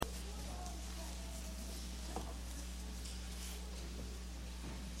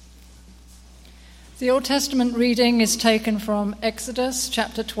The Old Testament reading is taken from Exodus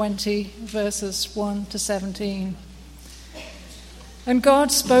chapter 20, verses 1 to 17. And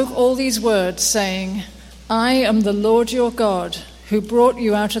God spoke all these words, saying, I am the Lord your God, who brought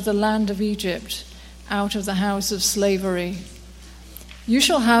you out of the land of Egypt, out of the house of slavery. You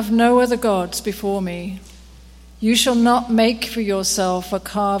shall have no other gods before me. You shall not make for yourself a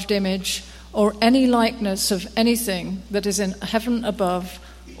carved image or any likeness of anything that is in heaven above,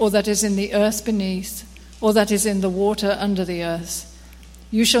 or that is in the earth beneath, or that is in the water under the earth.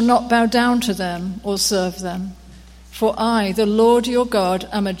 You shall not bow down to them or serve them. For I, the Lord your God,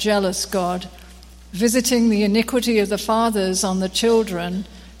 am a jealous God, visiting the iniquity of the fathers on the children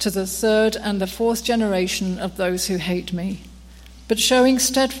to the third and the fourth generation of those who hate me, but showing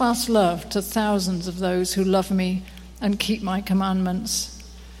steadfast love to thousands of those who love me and keep my commandments.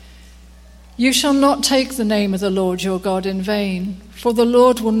 You shall not take the name of the Lord your God in vain, for the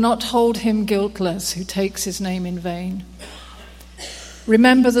Lord will not hold him guiltless who takes his name in vain.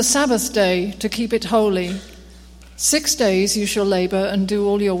 Remember the Sabbath day to keep it holy. 6 days you shall labor and do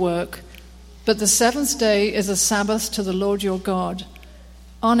all your work, but the seventh day is a Sabbath to the Lord your God.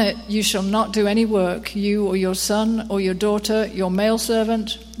 On it you shall not do any work, you or your son or your daughter, your male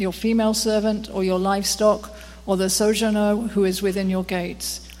servant, your female servant, or your livestock, or the sojourner who is within your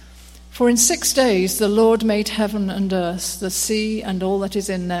gates. For in 6 days the Lord made heaven and earth, the sea and all that is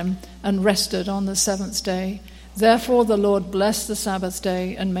in them, and rested on the seventh day. Therefore the Lord blessed the Sabbath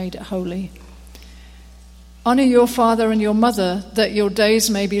day and made it holy. Honor your father and your mother, that your days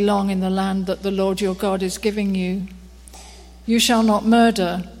may be long in the land that the Lord your God is giving you. You shall not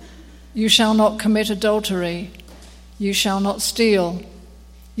murder. You shall not commit adultery. You shall not steal.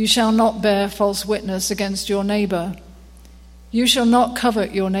 You shall not bear false witness against your neighbor. You shall not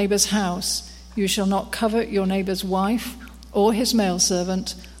covet your neighbor's house. You shall not covet your neighbor's wife, or his male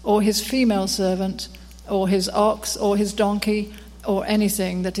servant, or his female servant, or his ox, or his donkey, or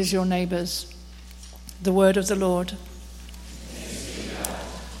anything that is your neighbor's. The word of the Lord.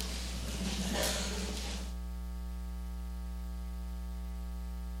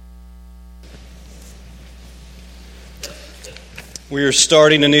 We are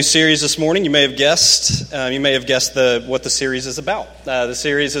starting a new series this morning. You may have guessed. What the series is about. The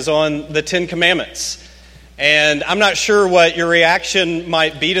series is on the Ten Commandments, and I'm not sure what your reaction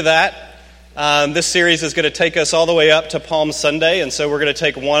might be to that. This series is going to take us all the way up to Palm Sunday, and so we're going to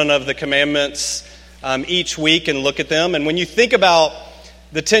take one of the commandments each week and look at them. And when you think about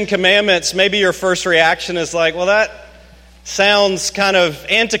the Ten Commandments, maybe your first reaction is like, well, that sounds kind of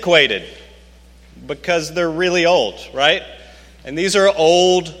antiquated because they're really old, right? And these are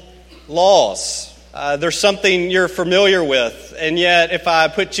old laws. There's something you're familiar with. And yet, if I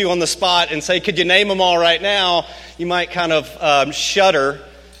put you on the spot and say, could you name them all right now, you might kind of shudder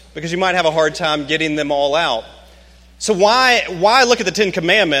because you might have a hard time getting them all out. So why look at the Ten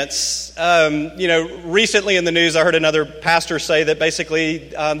Commandments? Recently in the news, I heard another pastor say that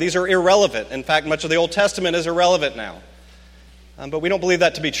basically these are irrelevant. In fact, much of the Old Testament is irrelevant now. But we don't believe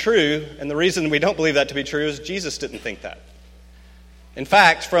that to be true. And the reason we don't believe that to be true is Jesus didn't think that. In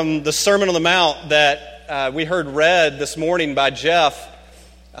fact, from the Sermon on the Mount that we heard read this morning by Jeff,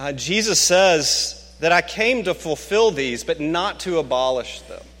 Jesus says that I came to fulfill these, but not to abolish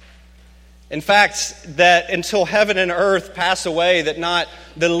them. In fact, that until heaven and earth pass away, that not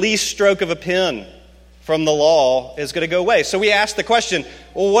the least stroke of a pen from the law is going to go away. So we ask the question,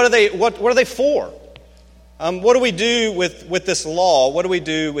 well, what are they for? What do we do with this law? What do we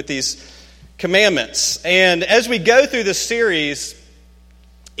do with these commandments? And as we go through this series,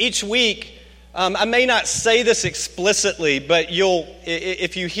 each week, I may not say this explicitly, but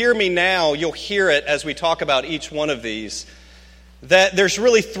if you hear me now, you'll hear it as we talk about each one of these, that there's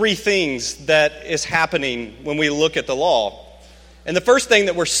really three things that is happening when we look at the law. And the first thing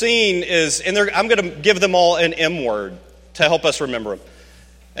that we're seeing is, and I'm going to give them all an M word to help us remember them.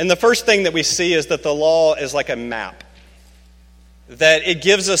 And the first thing that we see is that the law is like a map, that it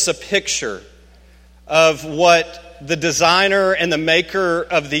gives us a picture of what the designer and the maker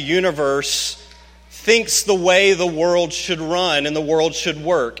of the universe thinks the way the world should run and the world should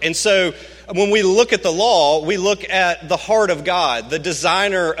work. And so when we look at the law, we look at the heart of God, the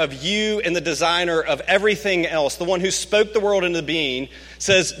designer of you and the designer of everything else. The one who spoke the world into being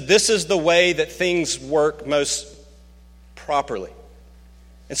says this is the way that things work most properly.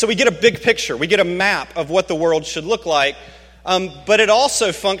 And so we get a big picture. We get a map of what the world should look like. But it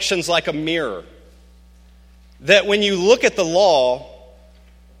also functions like a mirror. That when you look at the law,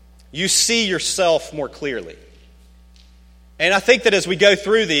 you see yourself more clearly. And I think that as we go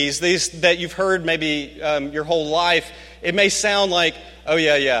through these that you've heard maybe your whole life, it may sound like, oh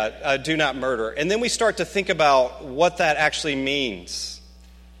yeah, do not murder. And then we start to think about what that actually means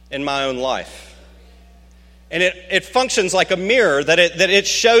in my own life. And it functions like a mirror, that it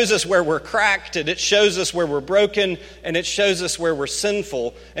shows us where we're cracked, and it shows us where we're broken, and it shows us where we're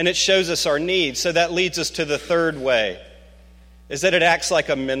sinful, and it shows us our needs. So that leads us to the third way, is that it acts like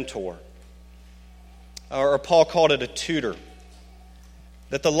a mentor. Or Paul called it a tutor.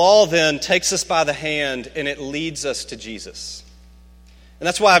 That the law then takes us by the hand and it leads us to Jesus. And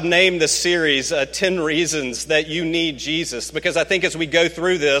that's why I've named this series 10 Reasons That You Need Jesus. Because I think as we go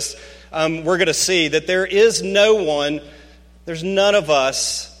through this, we're going to see that there's none of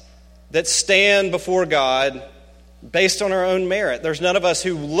us that stand before God based on our own merit. There's none of us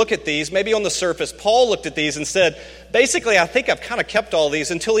who look at these, maybe on the surface. Paul looked at these and said, basically, I think I've kind of kept all these,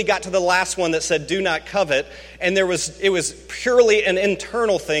 until he got to the last one that said, do not covet. And it was purely an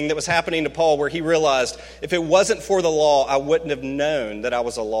internal thing that was happening to Paul, where he realized, if it wasn't for the law, I wouldn't have known that I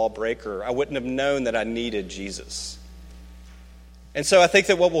was a lawbreaker. I wouldn't have known that I needed Jesus. And so I think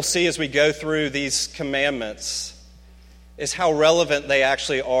that what we'll see as we go through these commandments is how relevant they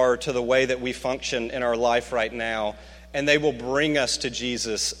actually are to the way that we function in our life right now. And they will bring us to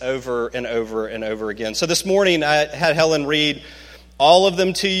Jesus over and over and over again. So this morning I had Helen read all of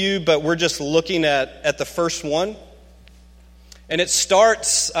them to you, but we're just looking at the first one. And it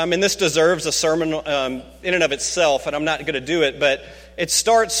starts, and this deserves a sermon in and of itself, and I'm not going to do it, but it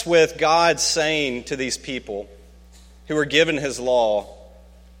starts with God saying to these people who are given his law,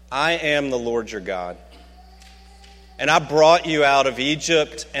 I am the Lord your God. And I brought you out of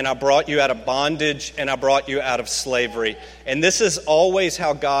Egypt, and I brought you out of bondage, and I brought you out of slavery. And this is always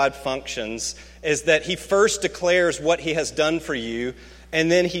how God functions, is that he first declares what he has done for you,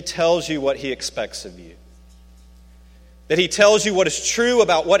 and then he tells you what he expects of you. That he tells you what is true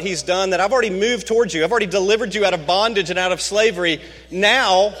about what he's done, that I've already moved towards you. I've already delivered you out of bondage and out of slavery.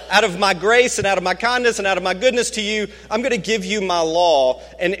 Now, out of my grace and out of my kindness and out of my goodness to you, I'm going to give you my law.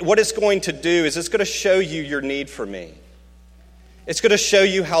 And what it's going to do is it's going to show you your need for me. It's going to show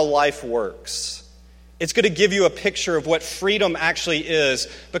you how life works. It's going to give you a picture of what freedom actually is,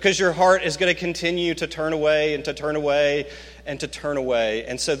 because your heart is going to continue to turn away and to turn away and to turn away.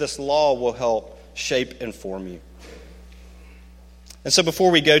 And so this law will help shape and form you. And so before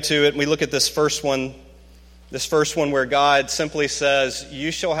we go to it, we look at this first one where God simply says,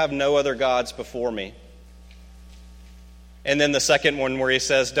 you shall have no other gods before me. And then the second one where he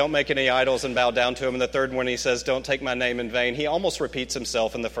says, don't make any idols and bow down to them. And the third one he says, don't take my name in vain. He almost repeats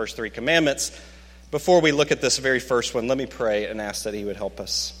himself in the first three commandments. Before we look at this very first one, let me pray and ask that he would help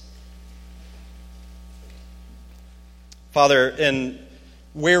us. Father, in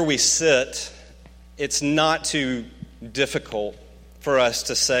where we sit, it's not too difficult for us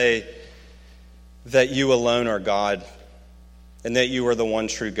to say that you alone are God and that you are the one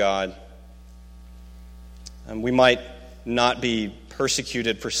true God. And we might not be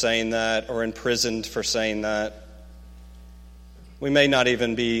persecuted for saying that or imprisoned for saying that. We may not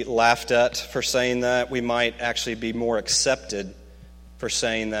even be laughed at for saying that. We might actually be more accepted for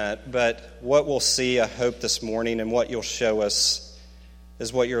saying that. But what we'll see, I hope, this morning, and what you'll show us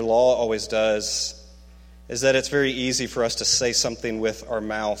is what your law always does, is that it's very easy for us to say something with our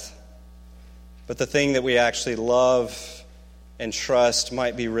mouth, but the thing that we actually love and trust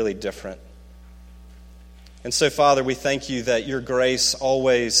might be really different. And so, Father, we thank you that your grace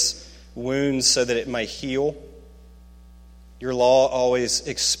always wounds so that it might heal. Your law always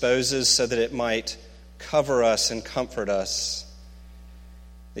exposes so that it might cover us and comfort us.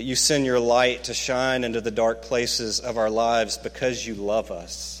 That you send your light to shine into the dark places of our lives because you love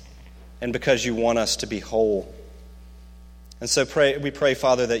us. And because you want us to be whole. And so we pray,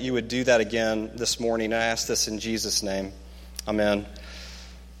 Father, that you would do that again this morning. I ask this in Jesus' name. Amen.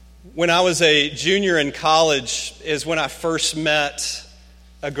 When I was a junior in college is when I first met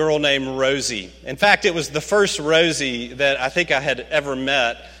a girl named Rosie. In fact, it was the first Rosie that I think I had ever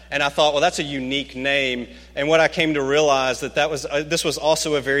met. And I thought, well, that's a unique name. And what I came to realize that this was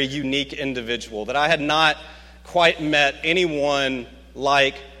also a very unique individual. That I had not quite met anyone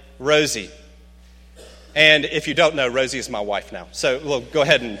like Rosie. And if you don't know, Rosie is my wife now. So well, go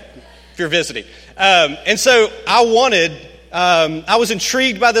ahead and, if you're visiting. And so I was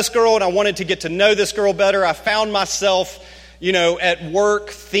intrigued by this girl, and I wanted to get to know this girl better. I found myself, at work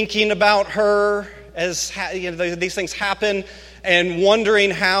thinking about her as these things happen, and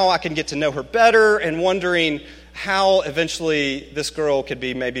wondering how I can get to know her better, and wondering how eventually this girl could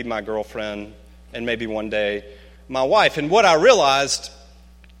be maybe my girlfriend, and maybe one day my wife. And what I realized,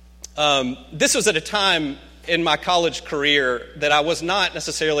 this was at a time in my college career that I was not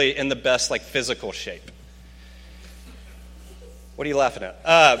necessarily in the best physical shape. What are you laughing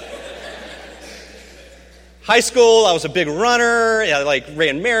at? High school, I was a big runner. I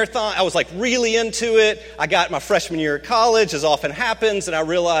ran marathon. I was really into it. I got my freshman year of college, as often happens, and I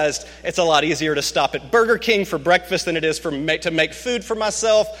realized it's a lot easier to stop at Burger King for breakfast than it is to make food for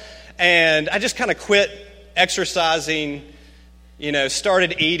myself. And I just kind of quit exercising,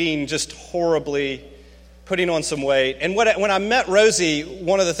 started eating just horribly, putting on some weight. And when I met Rosie,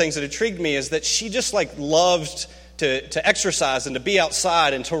 one of the things that intrigued me is that she just loved to exercise and to be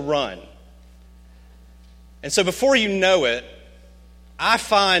outside and to run. And so before you know it, I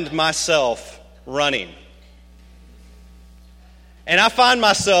find myself running. And I find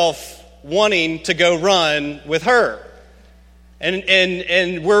myself wanting to go run with her.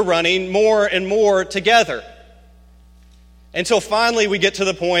 And we're running more and more together. Until finally we get to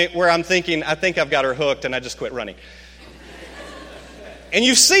the point where I'm thinking, I think I've got her hooked, and I just quit running. And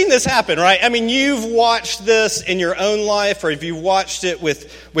you've seen this happen, right? I mean, you've watched this in your own life, or if you've watched it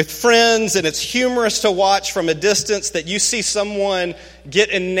with friends, and it's humorous to watch from a distance that you see someone get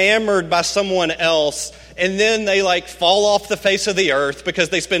enamored by someone else, and then they fall off the face of the earth because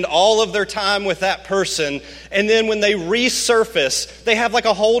they spend all of their time with that person, and then when they resurface, they have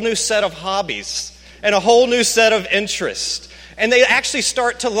a whole new set of hobbies and a whole new set of interests. And they actually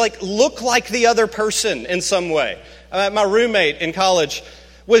start to look like the other person in some way. My roommate in college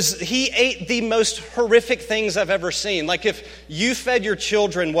he ate the most horrific things I've ever seen. If you fed your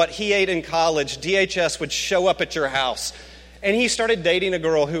children what he ate in college, DHS would show up at your house. And he started dating a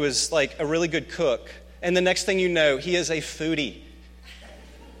girl who was a really good cook. And the next thing you know, he is a foodie.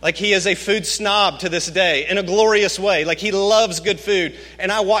 He is a food snob to this day in a glorious way. He loves good food. And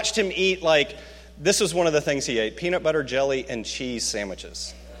I watched him eat this was one of the things he ate: peanut butter jelly and cheese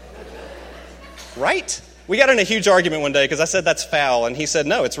sandwiches. Right? We got in a huge argument one day because I said that's foul, and he said,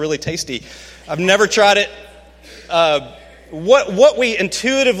 no, it's really tasty. I've never tried it. What we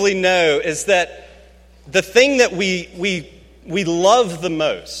intuitively know is that the thing that we love the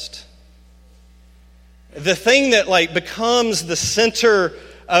most, the thing that becomes the center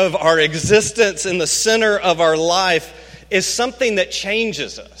of our existence and the center of our life, is something that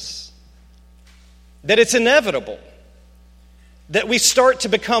changes us. That it's inevitable. That we start to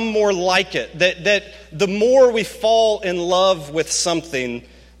become more like it. That the more we fall in love with something,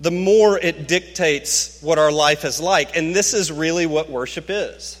 the more it dictates what our life is like. And this is really what worship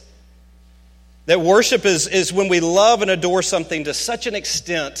is. That worship is when we love and adore something to such an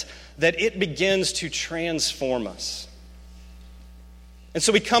extent that it begins to transform us. And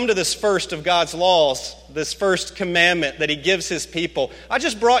so we come to this first of God's laws, this first commandment that he gives his people. I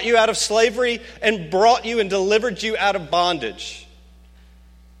just brought you out of slavery and brought you and delivered you out of bondage.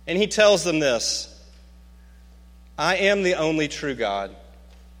 And he tells them this: I am the only true God.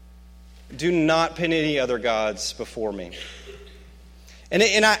 Do not put any other gods before me.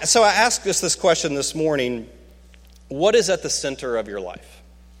 So I asked us this question this morning: what is at the center of your life?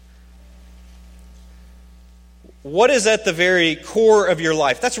 What is at the very core of your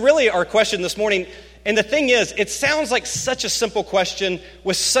life? That's really our question this morning. And the thing is, it sounds like such a simple question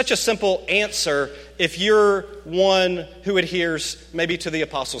with such a simple answer if you're one who adheres maybe to the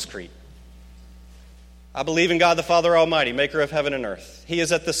Apostles' Creed. I believe in God the Father Almighty, maker of heaven and earth. He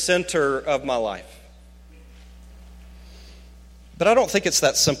is at the center of my life. But I don't think it's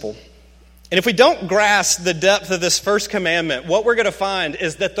that simple. And if we don't grasp the depth of this first commandment, what we're going to find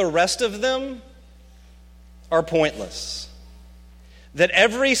is that the rest of them are pointless. That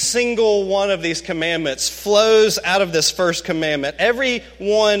every single one of these commandments flows out of this first commandment. Every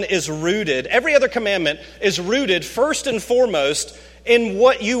one is rooted, every other commandment is rooted first and foremost in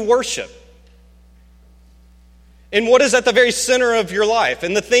what you worship. In what is at the very center of your life,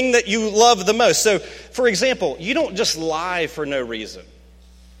 and the thing that you love the most. So, for example, you don't just lie for no reason.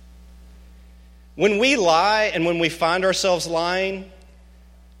 When we lie and when we find ourselves lying,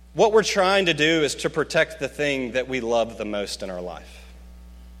 what we're trying to do is to protect the thing that we love the most in our life.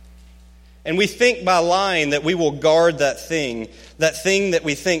 And we think by lying that we will guard that thing that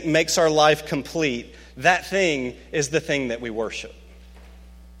we think makes our life complete. That thing is the thing that we worship.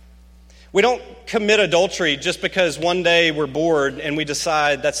 We don't commit adultery just because one day we're bored and we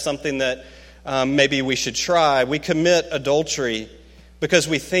decide that's something that maybe we should try. We commit adultery because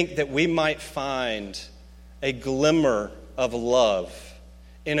we think that we might find a glimmer of love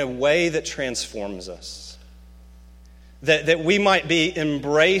in a way that transforms us. That we might be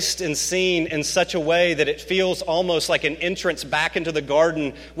embraced and seen in such a way that it feels almost like an entrance back into the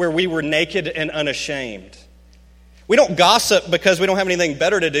garden where we were naked and unashamed. We don't gossip because we don't have anything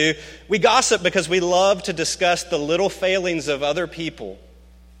better to do. We gossip because we love to discuss the little failings of other people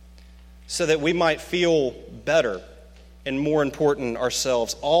so that we might feel better and more important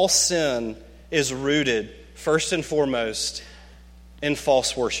ourselves. All sin is rooted, first and foremost, in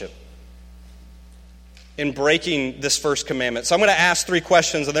false worship, in breaking this first commandment. So I'm going to ask 3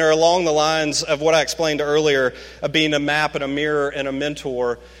 questions, and they're along the lines of what I explained earlier of being a map and a mirror and a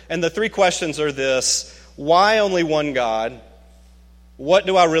mentor. And the 3 questions are this: why only one God? What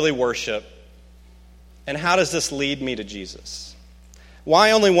do I really worship? And how does this lead me to Jesus?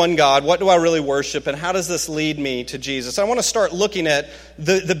 Why only one God? What do I really worship? And how does this lead me to Jesus? I want to start looking at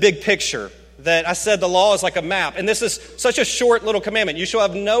the big picture. That I said the law is like a map. And this is such a short little commandment. You shall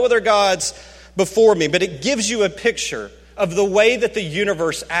have no other gods before me. But it gives you a picture of the way that the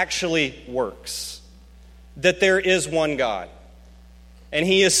universe actually works. That there is one God. And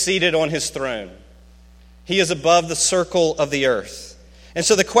He is seated on His throne. He is above the circle of the earth. And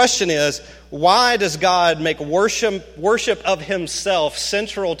so the question is, why does God make worship of Himself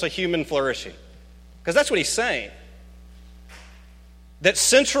central to human flourishing? Because that's what He's saying. That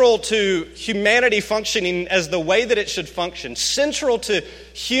central to humanity functioning as the way that it should function, central to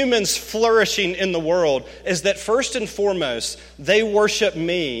humans flourishing in the world, is that first and foremost, they worship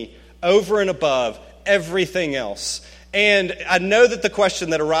me over and above everything else. And I know that the question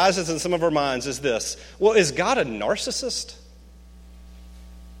that arises in some of our minds is this: well, is God a narcissist?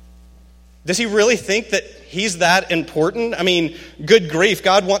 Does He really think that He's that important? I mean, good grief,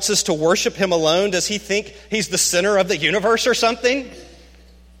 God wants us to worship Him alone. Does He think He's the center of the universe or something?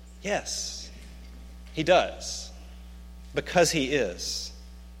 Yes, He does, because He is.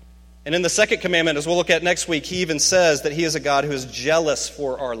 And in the second commandment, as we'll look at next week, He even says that He is a God who is jealous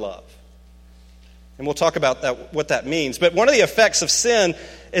for our love. And we'll talk about that, what that means. But one of the effects of sin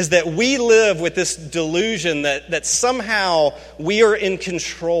is that we live with this delusion that somehow we are in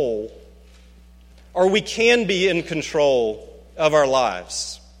control, or we can be in control of our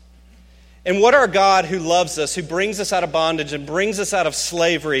lives. And what our God who loves us, who brings us out of bondage and brings us out of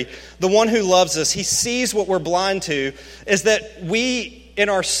slavery, the one who loves us, He sees what we're blind to, is that we, in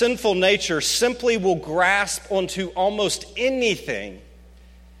our sinful nature, simply will grasp onto almost anything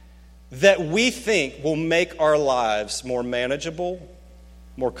that we think will make our lives more manageable,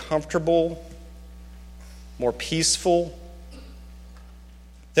 more comfortable, more peaceful,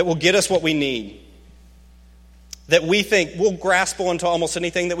 that will get us what we need. That we think we'll grasp onto almost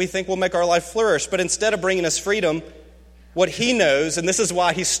anything that we think will make our life flourish. But instead of bringing us freedom, what He knows, and this is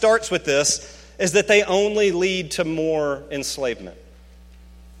why He starts with this, is that they only lead to more enslavement.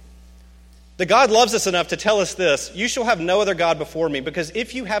 That God loves us enough to tell us this: you shall have no other God before me, because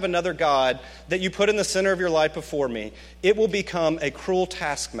if you have another God that you put in the center of your life before me, it will become a cruel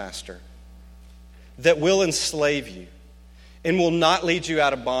taskmaster that will enslave you. And will not lead you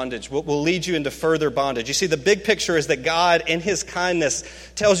out of bondage, will lead you into further bondage. You see, the big picture is that God, in His kindness,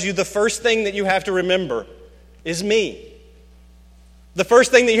 tells you the first thing that you have to remember is me. The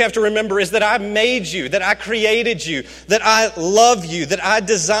first thing that you have to remember is that I made you, that I created you, that I love you, that I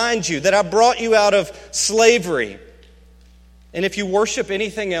designed you, that I brought you out of slavery. And if you worship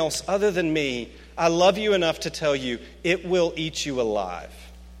anything else other than me, I love you enough to tell you it will eat you alive.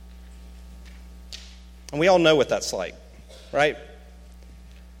 And we all know what that's like. Right?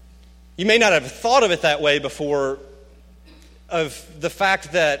 You may not have thought of it that way before, of the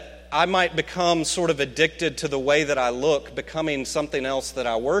fact that I might become sort of addicted to the way that I look, becoming something else that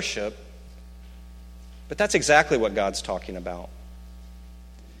I worship. But that's exactly what God's talking about.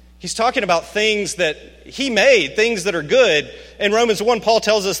 He's talking about things that He made, things that are good. In Romans 1, Paul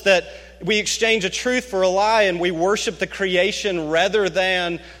tells us that we exchange a truth for a lie and we worship the creation rather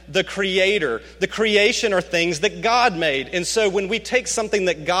than the Creator. The creation are things that God made. And so when we take something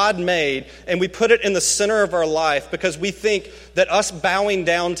that God made and we put it in the center of our life because we think that us bowing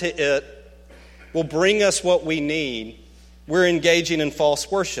down to it will bring us what we need, we're engaging in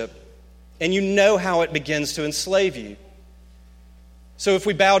false worship. And you know how it begins to enslave you. So if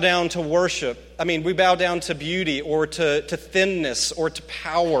we bow down to worship, we bow down to beauty or to thinness or to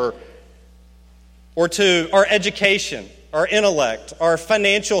power or to our education, our intellect, our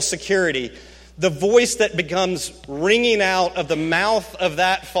financial security, the voice that becomes ringing out of the mouth of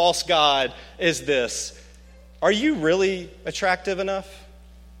that false god is this: are you really attractive enough?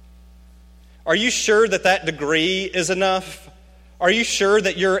 Are you sure that that degree is enough? Are you sure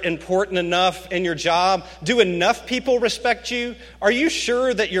that you're important enough in your job? Do enough people respect you? Are you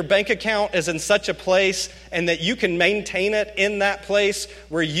sure that your bank account is in such a place and that you can maintain it in that place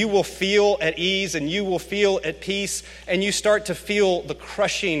where you will feel at ease and you will feel at peace, and you start to feel the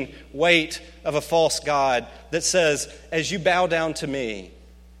crushing weight of a false god that says, as you bow down to me,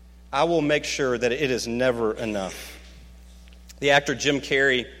 I will make sure that it is never enough. The actor Jim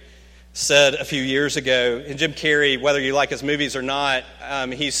Carrey said a few years ago, and Jim Carrey, whether you like his movies or not,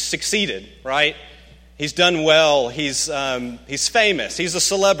 he's succeeded, right? He's done well. He's famous. He's a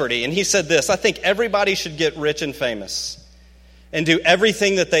celebrity. And he said this: I think everybody should get rich and famous and do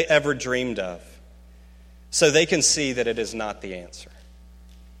everything that they ever dreamed of so they can see that it is not the answer.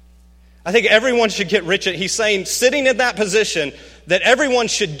 I think everyone should get rich. He's saying, sitting in that position, that everyone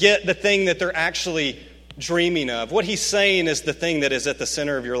should get the thing that they're actually dreaming of. What he's saying is the thing that is at the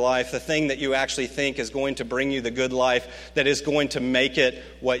center of your life, the thing that you actually think is going to bring you the good life, that is going to make it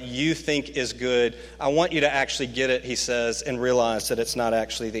what you think is good. I want you to actually get it, he says, and realize that it's not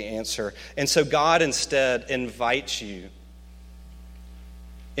actually the answer. And so God instead invites you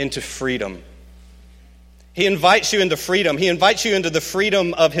into freedom. He invites you into freedom. He invites you into the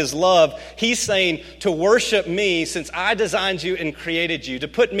freedom of his love. He's saying to worship me, since I designed you and created you, to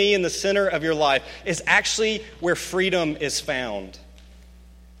put me in the center of your life, is actually where freedom is found.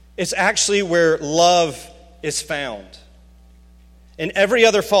 It's actually where love is found. And every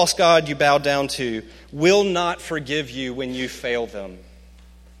other false god you bow down to will not forgive you when you fail them.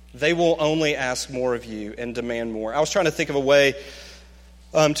 They will only ask more of you and demand more. I was trying to think of a way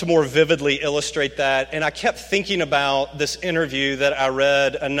to more vividly illustrate that. And I kept thinking about this interview that I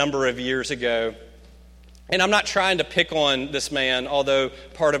read a number of years ago. And I'm not trying to pick on this man, although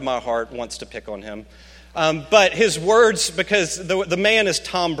part of my heart wants to pick on him. But his words, because the man is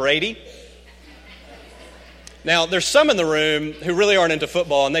Tom Brady. Now, there's some in the room who really aren't into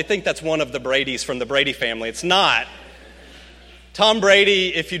football, and they think that's one of the Bradys from the Brady family. It's not. Tom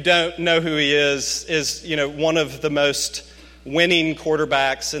Brady, if you don't know who he is one of the most winning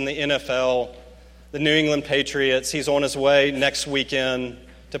quarterbacks in the NFL, the New England Patriots. He's on his way next weekend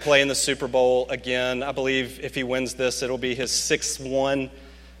to play in the Super Bowl again. I believe if he wins this, it'll be his sixth one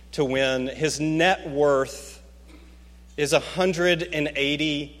to win. His net worth is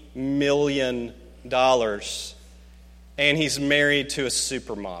 $180 million, and he's married to a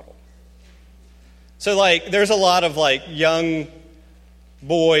supermodel. So, there's a lot of, young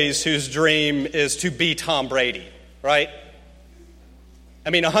boys whose dream is to be Tom Brady, right? I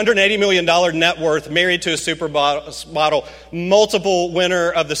mean, $180 million net worth, married to a supermodel, multiple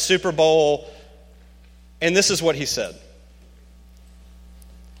winner of the Super Bowl. And this is what he said.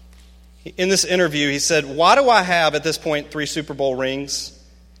 In this interview, he said, "Why do I have, at this point, 3 Super Bowl rings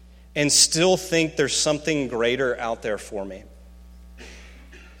and still think there's something greater out there for me?"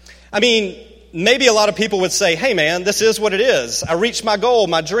 I mean, maybe a lot of people would say, hey man, this is what it is. I reached my goal,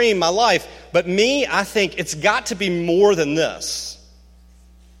 my dream, my life. But me, I think it's got to be more than this.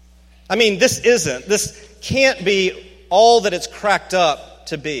 I mean, this can't be all that it's cracked up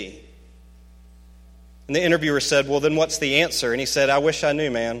to be. And the interviewer said, well, then what's the answer? And he said, I wish I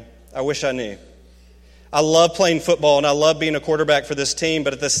knew, man. I wish I knew. I love playing football and I love being a quarterback for this team,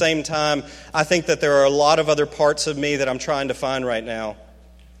 but at the same time, I think that there are a lot of other parts of me that I'm trying to find right now.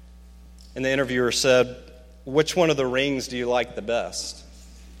 And the interviewer said, which one of the rings do you like the best?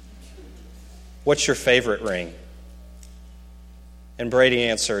 What's your favorite ring? And Brady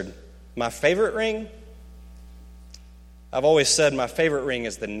answered, my favorite ring? I've always said my favorite ring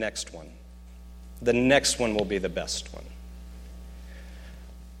is the next one. The next one will be the best one.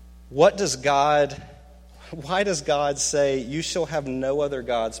 Why does God say, you shall have no other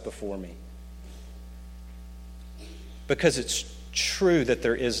gods before me? Because it's true that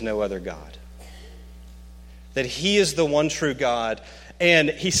there is no other God. That he is the one true God. And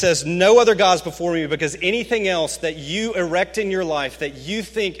he says, no other gods before me, because anything else that you erect in your life that you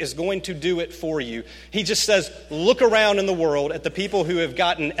think is going to do it for you, he just says, look around in the world at the people who have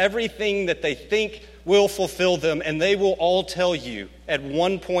gotten everything that they think will fulfill them, and they will all tell you at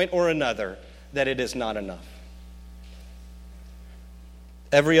one point or another that it is not enough.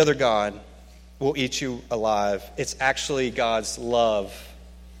 Every other god will eat you alive. It's actually God's love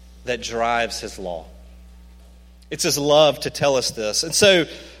that drives his law. It's his love to tell us this. And so,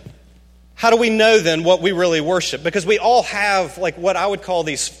 how do we know then what we really worship? Because we all have what I would call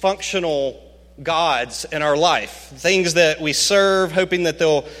these functional gods in our life. Things that we serve, hoping that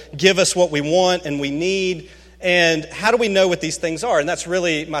they'll give us what we want and we need. And how do we know what these things are? And that's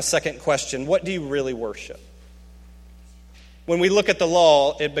really my second question. What do you really worship? When we look at the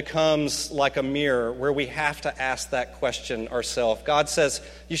law, it becomes like a mirror where we have to ask that question ourselves. God says,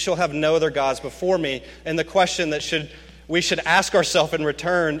 "You shall have no other gods before me." And the question that we should ask ourselves in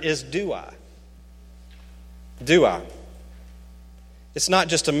return is, do I? Do I? It's not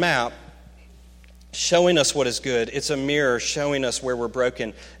just a map showing us what is good. It's a mirror showing us where we're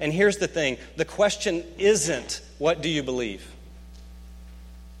broken. And here's the thing. The question isn't, what do you believe?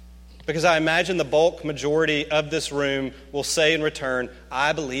 Because I imagine the bulk majority of this room will say in return,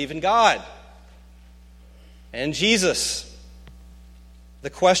 I believe in God and Jesus. The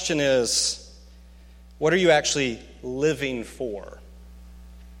question is, what are you actually living for?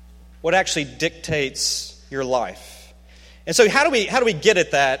 What actually dictates your life? And so how do we get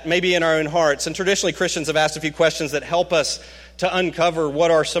at that, maybe in our own hearts? And traditionally, Christians have asked a few questions that help us to uncover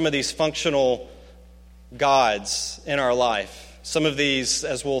what are some of these functional gods in our life. Some of these,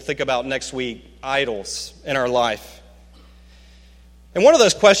 as we'll think about next week, idols in our life. And one of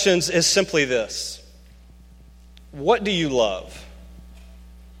those questions is simply this. What do you love?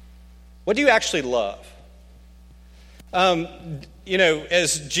 What do you actually love?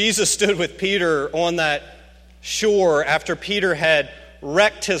 As Jesus stood with Peter on that shore after Peter had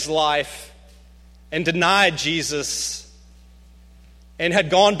wrecked his life and denied Jesus and had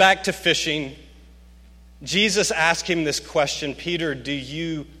gone back to fishing, Jesus asked him this question, Peter, do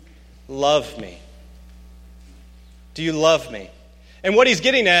you love me? Do you love me? And what he's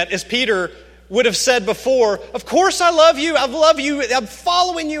getting at is Peter would have said before, of course I love you, I'm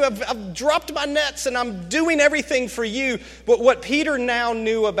following you, I've dropped my nets and I'm doing everything for you. But what Peter now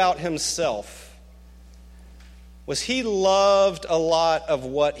knew about himself was he loved a lot of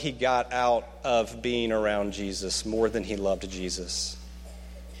what he got out of being around Jesus more than he loved Jesus.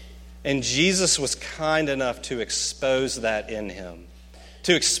 And Jesus was kind enough to expose that in him,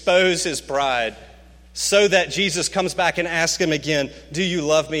 to expose his pride, so that Jesus comes back and asks him again, do you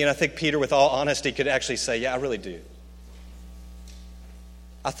love me? And I think Peter, with all honesty, could actually say, yeah, I really do.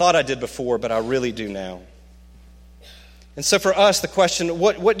 I thought I did before, but I really do now. And so for us, the question,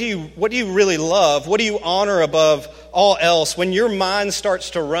 what do you really love? What do you honor above all else? When your mind starts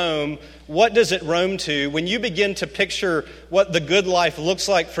to roam, what does it roam to? When you begin to picture what the good life looks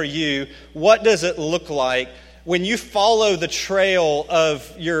like for you, what does it look like? When you follow the trail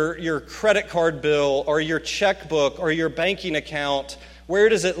of your credit card bill or your checkbook or your banking account, where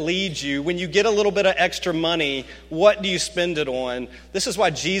does it lead you? When you get a little bit of extra money, what do you spend it on? This is why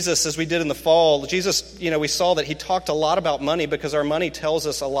Jesus, as we did in the fall, Jesus, we saw that he talked a lot about money because our money tells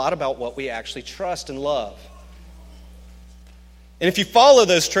us a lot about what we actually trust and love. And if you follow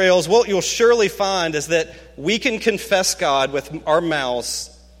those trails, what you'll surely find is that we can confess God with our mouths,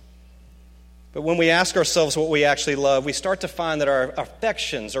 but when we ask ourselves what we actually love, we start to find that our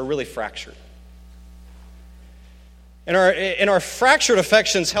affections are really fractured. And our fractured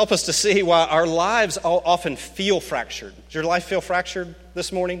affections help us to see why our lives often feel fractured. Does your life feel fractured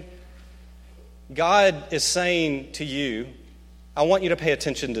this morning? God is saying to you, I want you to pay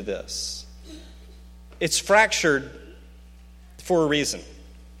attention to this. It's fractured for a reason.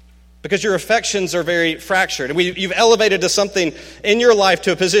 Because your affections are very fractured. And you've elevated to something in your life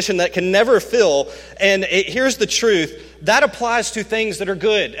to a position that can never fill. And here's the truth. That applies to things that are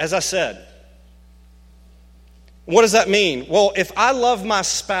good, as I said. What does that mean? Well, if I love my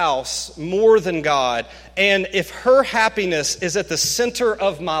spouse more than God, and if her happiness is at the center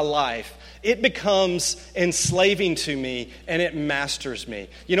of my life, it becomes enslaving to me and it masters me.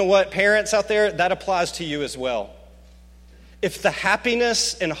 You know what, parents out there, that applies to you as well. If the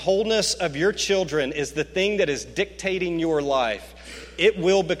happiness and wholeness of your children is the thing that is dictating your life, it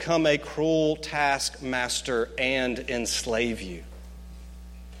will become a cruel taskmaster and enslave you.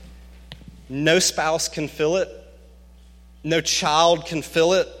 No spouse can fill it. No child can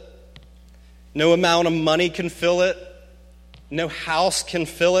fill it. No amount of money can fill it. No house can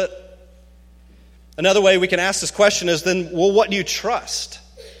fill it. Another way we can ask this question is then, well, what do you trust?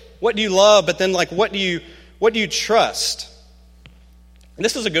 What do you love? But then, what do you trust? And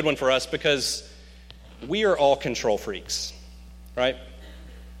this is a good one for us because we are all control freaks, right?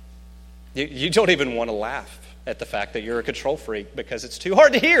 You don't even want to laugh at the fact that you're a control freak because it's too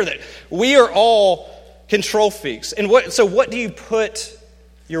hard to hear that we are all control freaks. And what do you put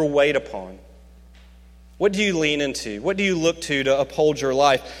your weight upon? What do you lean into? What do you look to uphold your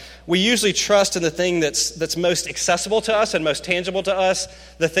life? We usually trust in the thing that's most accessible to us and most tangible to us,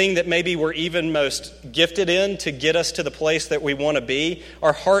 the thing that maybe we're even most gifted in to get us to the place that we want to be.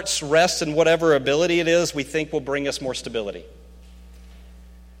 Our hearts rest in whatever ability it is we think will bring us more stability.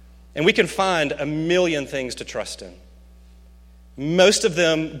 And we can find a million things to trust in. Most of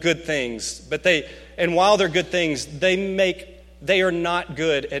them good things, and while they're good things, they make they are not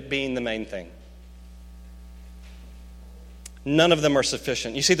good at being the main thing. None of them are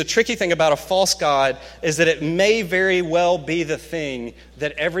sufficient. You see, the tricky thing about a false god is that it may very well be the thing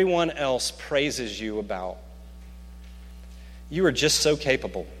that everyone else praises you about. You are just so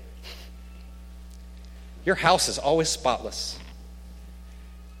capable. Your house is always spotless.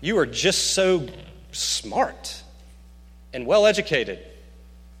 You are just so smart and well-educated.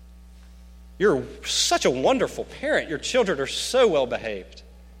 You're such a wonderful parent. Your children are so well-behaved.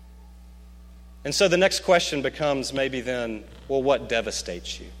 And so the next question becomes maybe then, well, what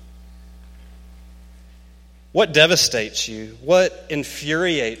devastates you? What devastates you? What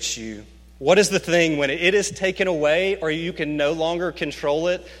infuriates you? What is the thing when it is taken away or you can no longer control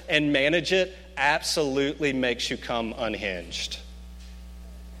it and manage it absolutely makes you come unhinged?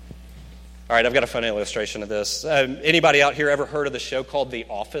 All right, I've got a fun illustration of this. Anybody out here ever heard of the show called The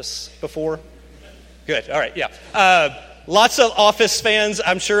Office before? Good, all right, yeah. Lots of Office fans,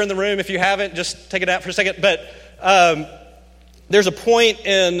 I'm sure, in the room. If you haven't, just take it out for a second. But there's a point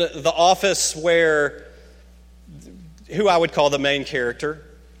in The Office where who I would call the main character,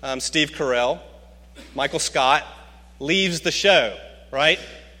 Steve Carell, Michael Scott, leaves the show, right?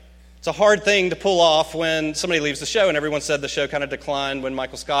 It's a hard thing to pull off when somebody leaves the show, and everyone said the show kind of declined when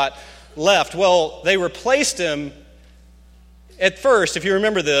Michael Scott left. Well, they replaced him at first, if you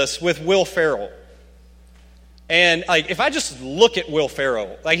remember this, with Will Ferrell. And if I just look at Will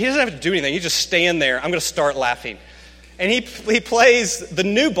Ferrell, he doesn't have to do anything. He just stand there. I'm going to start laughing. And he plays the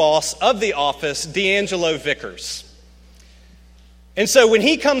new boss of the office, D'Angelo Vickers. And so when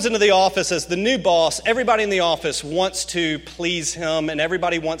he comes into the office as the new boss, everybody in the office wants to please him, and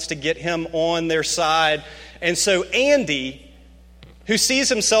everybody wants to get him on their side. And so Andy, who sees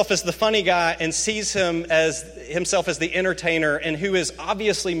himself as the funny guy and sees himself as the entertainer, and who is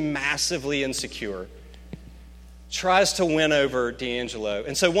obviously massively insecure, tries to win over D'Angelo.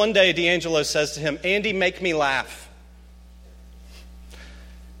 And so one day D'Angelo says to him, "Andy, make me laugh."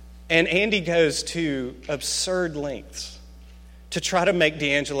 And Andy goes to absurd lengths to try to make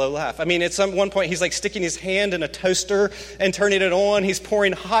D'Angelo laugh. I mean, at one point he's sticking his hand in a toaster and turning it on. He's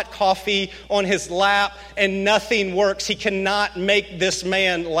pouring hot coffee on his lap and nothing works. He cannot make this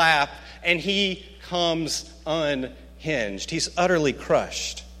man laugh, and he comes unhinged. He's utterly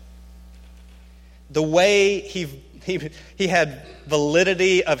crushed. The way he had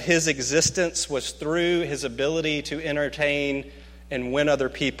validity of his existence was through his ability to entertain and win other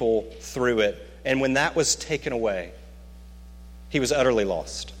people through it. And when that was taken away, he was utterly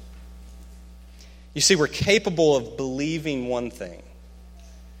lost. You see, we're capable of believing one thing,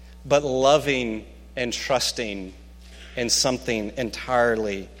 but loving and trusting in something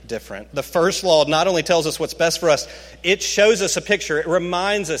entirely different. The first law not only tells us what's best for us, it shows us a picture. It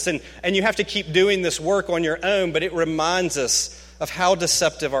reminds us, and you have to keep doing this work on your own, but it reminds us of how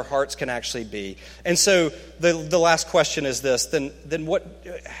deceptive our hearts can actually be. And so the last question is this, then what?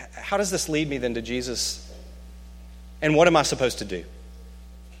 How does this lead me then to Jesus? And what am I supposed to do?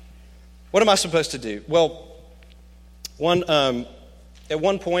 What am I supposed to do? Well, at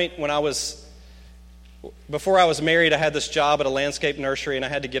one point before I was married, I had this job at a landscape nursery, and I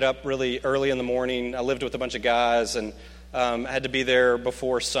had to get up really early in the morning. I lived with a bunch of guys, and I had to be there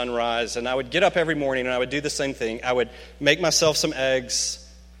before sunrise. And I would get up every morning, and I would do the same thing. I would make myself some eggs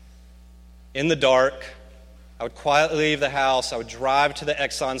in the dark. I would quietly leave the house. I would drive to the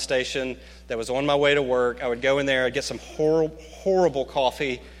Exxon station that was on my way to work. I would go in there. I'd get some horrible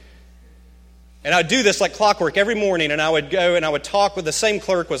coffee. And I'd do this like clockwork every morning, and I would go and I would talk with the same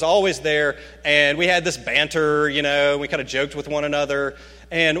clerk, was always there, and we had this banter, we kind of joked with one another.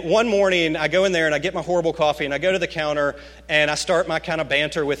 And one morning, I go in there and I get my horrible coffee, and I go to the counter, and I start my kind of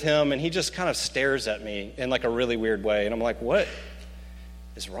banter with him, and he just kind of stares at me in like a really weird way. And I'm like, what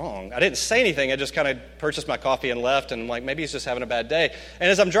is wrong? I didn't say anything. I just kind of purchased my coffee and left, and I'm like, maybe he's just having a bad day.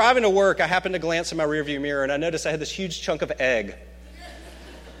 And as I'm driving to work, I happened to glance in my rearview mirror, and I noticed I had this huge chunk of egg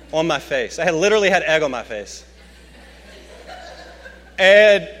on my face. I had literally had egg on my face.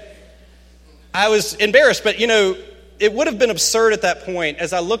 And I was embarrassed, but it would have been absurd at that point,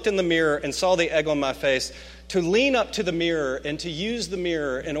 as I looked in the mirror and saw the egg on my face, to lean up to the mirror and to use the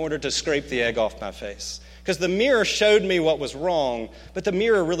mirror in order to scrape the egg off my face. Because the mirror showed me what was wrong, but the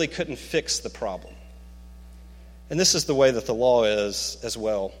mirror really couldn't fix the problem. And this is the way that the law is as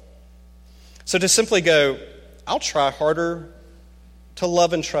well. So to simply go, I'll try harder to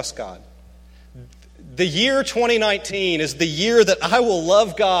love and trust God. The year 2019 is the year that I will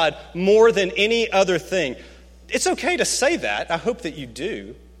love God more than any other thing. It's okay to say that. I hope that you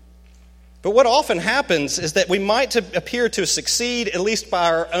do. But what often happens is that we might appear to succeed, at least by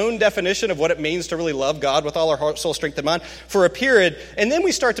our own definition of what it means to really love God with all our heart, soul, strength, and mind, for a period, and then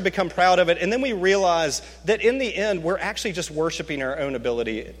we start to become proud of it, and then we realize that in the end, we're actually just worshiping our own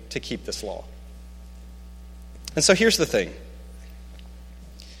ability to keep this law. And so here's the thing.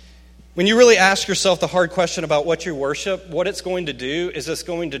 When you really ask yourself the hard question about what you worship, what it's going to do is it's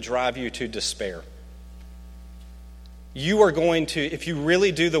going to drive you to despair. You are going to, if you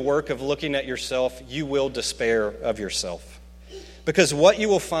really do the work of looking at yourself, you will despair of yourself. Because what you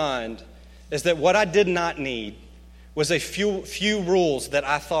will find is that what I did not need was a few rules that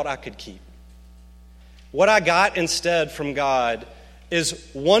I thought I could keep. What I got instead from God is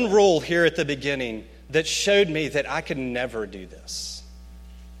one rule here at the beginning that showed me that I could never do this.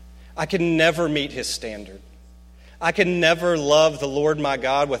 I could never meet His standard. I can never love the Lord my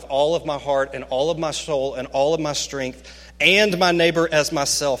God with all of my heart and all of my soul and all of my strength and my neighbor as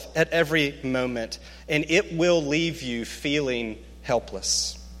myself at every moment. And it will leave you feeling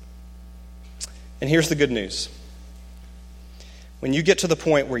helpless. And here's the good news. When you get to the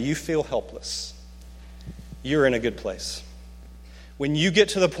point where you feel helpless, you're in a good place. When you get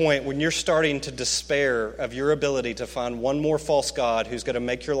to the point when you're starting to despair of your ability to find one more false god who's going to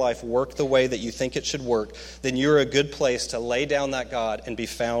make your life work the way that you think it should work, then you're a good place to lay down that God and be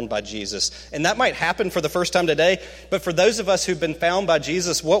found by Jesus. And that might happen for the first time today, but for those of us who've been found by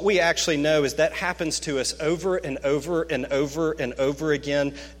Jesus, what we actually know is that happens to us over and over and over and over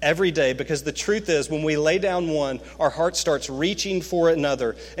again every day, because the truth is when we lay down one, our heart starts reaching for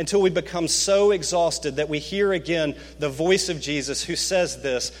another until we become so exhausted that we hear again the voice of Jesus who says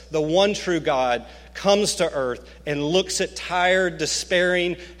this: the one true God comes to earth and looks at tired,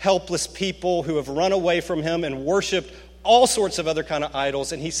 despairing, helpless people who have run away from Him and worshiped all sorts of other kind of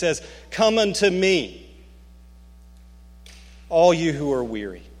idols. And He says, "Come unto me, all you who are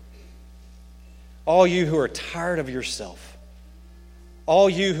weary, all you who are tired of yourself, all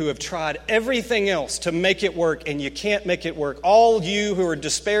you who have tried everything else to make it work and you can't make it work, all you who are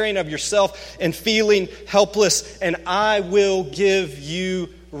despairing of yourself and feeling helpless, and I will give you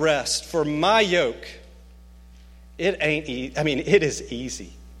rest. For my yoke, it is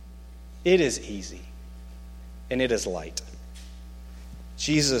easy. It is easy. And it is light."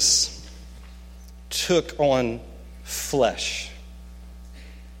 Jesus took on flesh.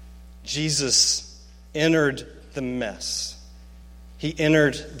 Jesus entered the mess. He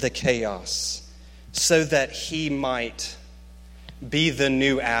entered the chaos so that He might be the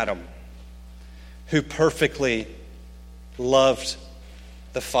new Adam who perfectly loved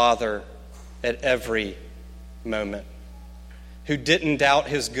the Father at every moment, who didn't doubt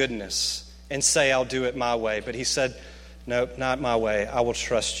His goodness and say, "I'll do it my way," but He said, "Nope, not my way. I will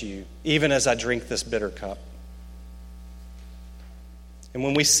trust you, even as I drink this bitter cup." And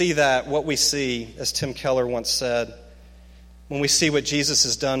when we see that, what we see, as Tim Keller once said, when we see what Jesus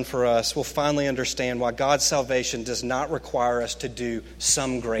has done for us, we'll finally understand why God's salvation does not require us to do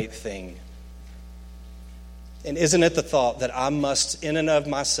some great thing. And isn't it the thought that I must, in and of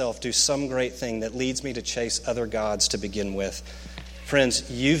myself, do some great thing that leads me to chase other gods to begin with?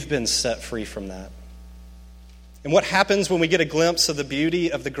 Friends, you've been set free from that. And what happens when we get a glimpse of the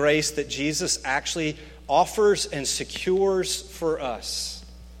beauty of the grace that Jesus actually offers and secures for us?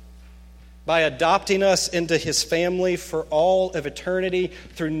 By adopting us into His family for all of eternity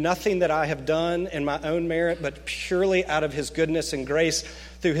through nothing that I have done in my own merit, but purely out of His goodness and grace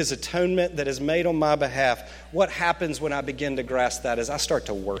through His atonement that is made on my behalf. What happens when I begin to grasp that is I start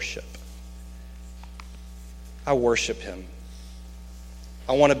to worship. I worship Him.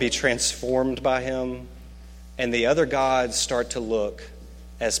 I want to be transformed by Him, and the other gods start to look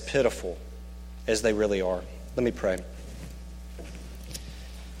as pitiful as they really are. Let me pray.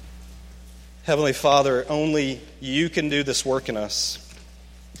 Heavenly Father, only You can do this work in us.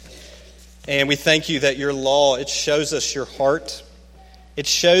 And we thank You that Your law, it shows us Your heart. It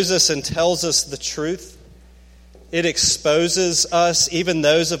shows us and tells us the truth. It exposes us, even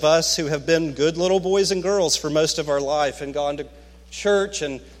those of us who have been good little boys and girls for most of our life and gone to church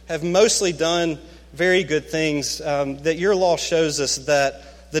and have mostly done very good things, that Your law shows us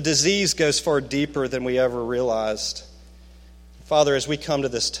that the disease goes far deeper than we ever realized. Father, as we come to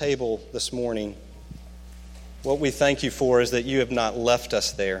this table this morning, what we thank You for is that You have not left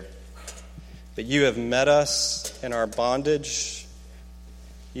us there, but You have met us in our bondage.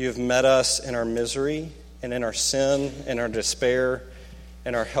 You have met us in our misery and in our sin and our despair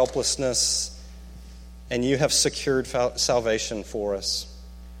and our helplessness, and You have secured salvation for us.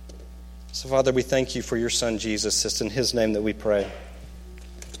 So, Father, we thank You for Your Son, Jesus. It's in His name that we pray.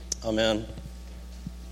 Amen.